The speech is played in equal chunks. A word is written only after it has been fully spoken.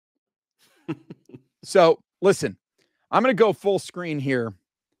So listen, I'm going to go full screen here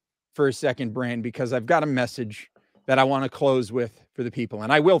for a second, Brand, because I've got a message that I want to close with for the people.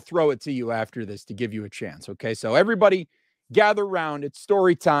 And I will throw it to you after this to give you a chance. Okay. So everybody gather around. It's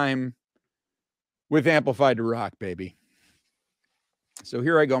story time with Amplified to Rock, baby. So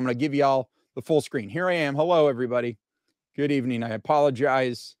here I go. I'm going to give you all the full screen. Here I am. Hello, everybody. Good evening. I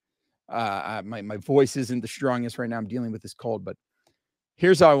apologize. My voice isn't the strongest right now. I'm dealing with this cold, but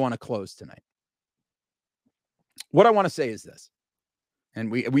here's how I want to close tonight. What I want to say is this, and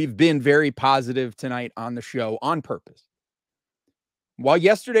we've been very positive tonight on the show on purpose. While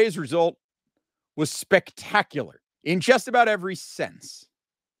yesterday's result was spectacular in just about every sense,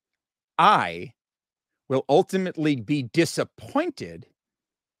 I will ultimately be disappointed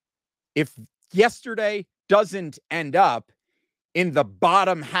if yesterday doesn't end up in the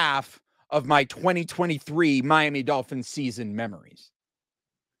bottom half of my 2023 Miami Dolphins season memories.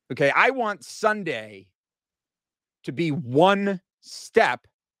 Okay, I want Sunday to be one step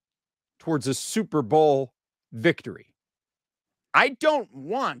towards a Super Bowl victory. I don't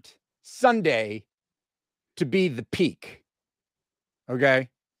want Sunday to be the peak. Okay?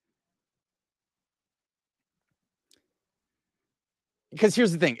 Because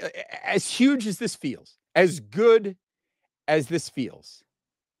here's the thing, as huge as this feels, as good as this feels,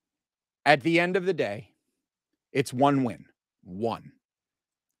 at the end of the day, it's one win. One.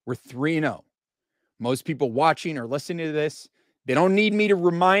 We're 3-0. Most people watching or listening to this, they don't need me to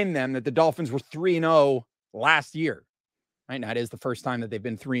remind them that the Dolphins were 3-0 last year. Right? Now, it is the first time that they've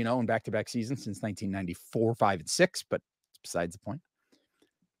been 3-0 in back-to-back seasons since 1994, 5, and 6, but it's besides the point.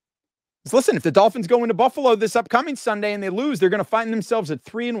 So listen, if the Dolphins go into Buffalo this upcoming Sunday and they lose, they're going to find themselves at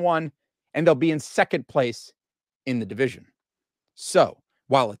 3-1, and they'll be in second place in the division. So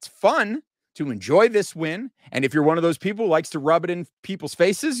while it's fun to enjoy this win, and if you're one of those people who likes to rub it in people's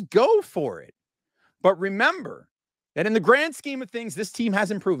faces, go for it. But remember that in the grand scheme of things, this team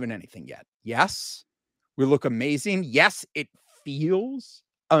hasn't proven anything yet. Yes, we look amazing. Yes, it feels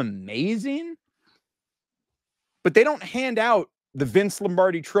amazing. But they don't hand out the Vince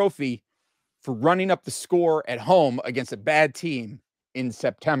Lombardi trophy for running up the score at home against a bad team in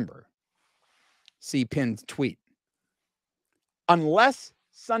September. See pinned tweet. Unless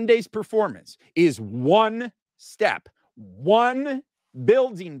Sunday's performance is one step, one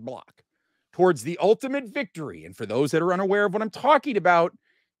building block towards the ultimate victory, and for those that are unaware of what I'm talking about,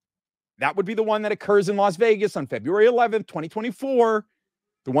 that would be the one that occurs in Las Vegas on February 11th, 2024,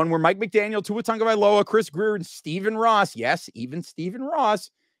 the one where Mike McDaniel, Tua Tagovailoa, Chris Greer, and Stephen Ross, yes, even Stephen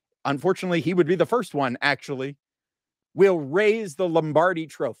Ross, unfortunately, he would be the first one, actually, will raise the Lombardi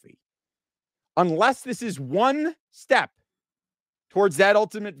trophy. Unless this is one step towards that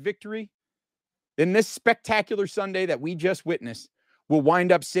ultimate victory, then this spectacular Sunday that we just witnessed will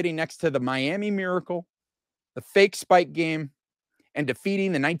wind up sitting next to the Miami Miracle, the fake spike game, and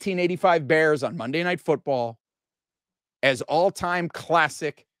defeating the 1985 Bears on Monday Night Football as all-time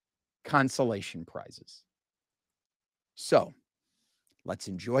classic consolation prizes. So, let's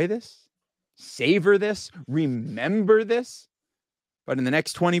enjoy this, savor this, remember this. But in the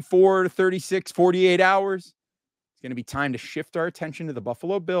next 24 to 36, 48 hours, it's going to be time to shift our attention to the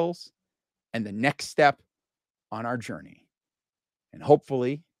Buffalo Bills and the next step on our journey. And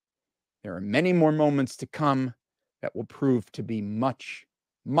hopefully, there are many more moments to come that will prove to be much,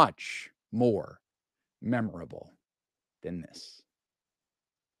 much more memorable than this.